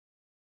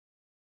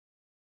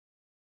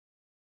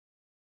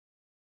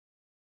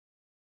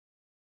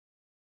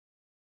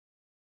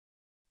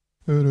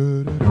I'm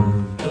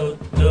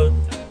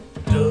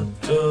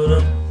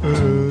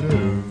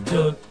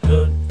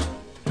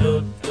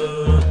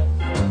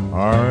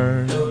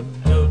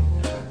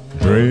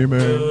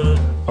dreaming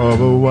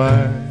of a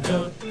white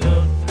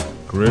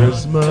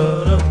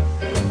Christmas,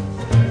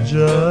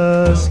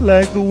 just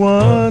like the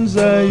ones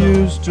I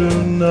used to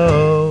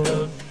know,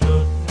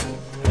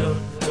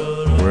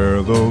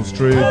 where those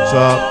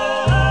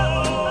treetops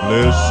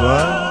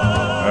listen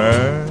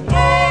and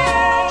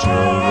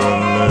children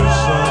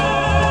listen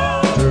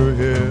to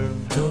hear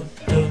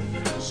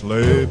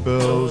sleigh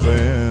bells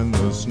in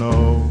the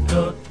snow,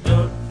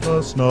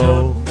 the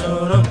snow.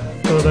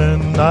 But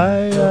then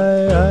I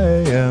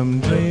am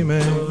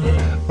dreaming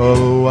of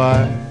a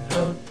white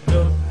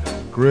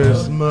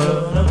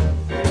Christmas,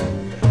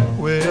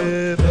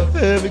 with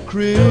every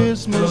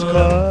Christmas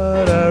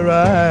card I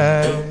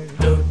write.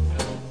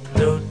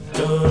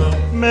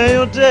 May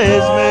your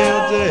days, may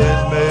your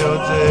days, may your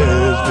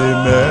days be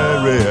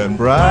merry and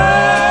bright,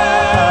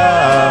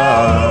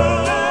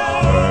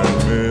 and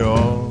may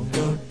all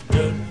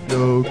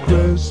your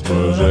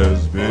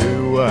Christmases be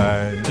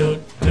white.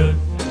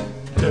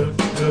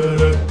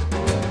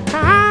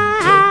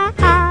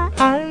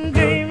 I'm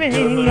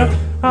dreaming of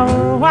a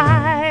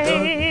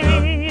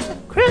white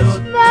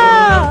Christmas,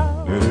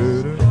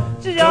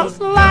 just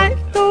like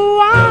the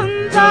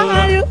ones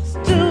I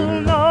used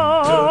to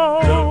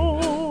know,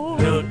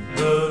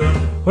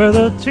 where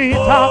the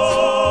treetops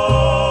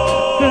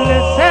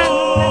listen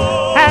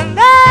and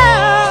the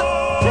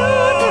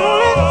children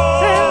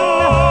listen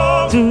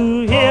to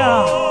hear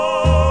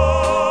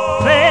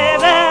sleigh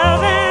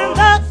bells in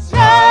the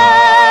snow.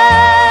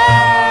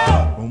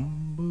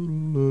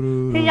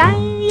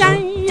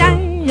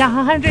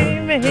 I'm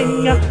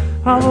dreaming of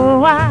a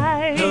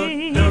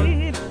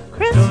white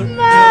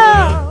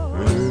Christmas,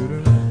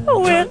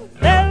 with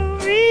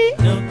every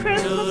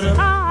Christmas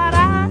card I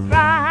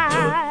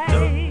write.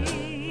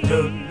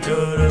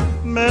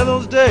 May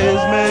those days,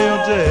 may your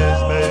days,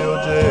 may your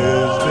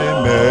days be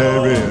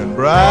merry and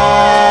bright,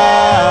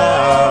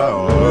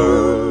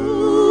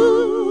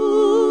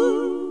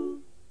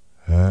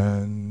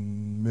 and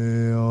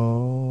may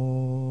all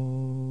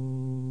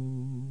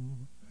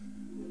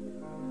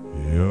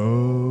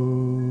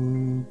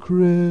your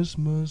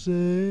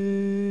Christmases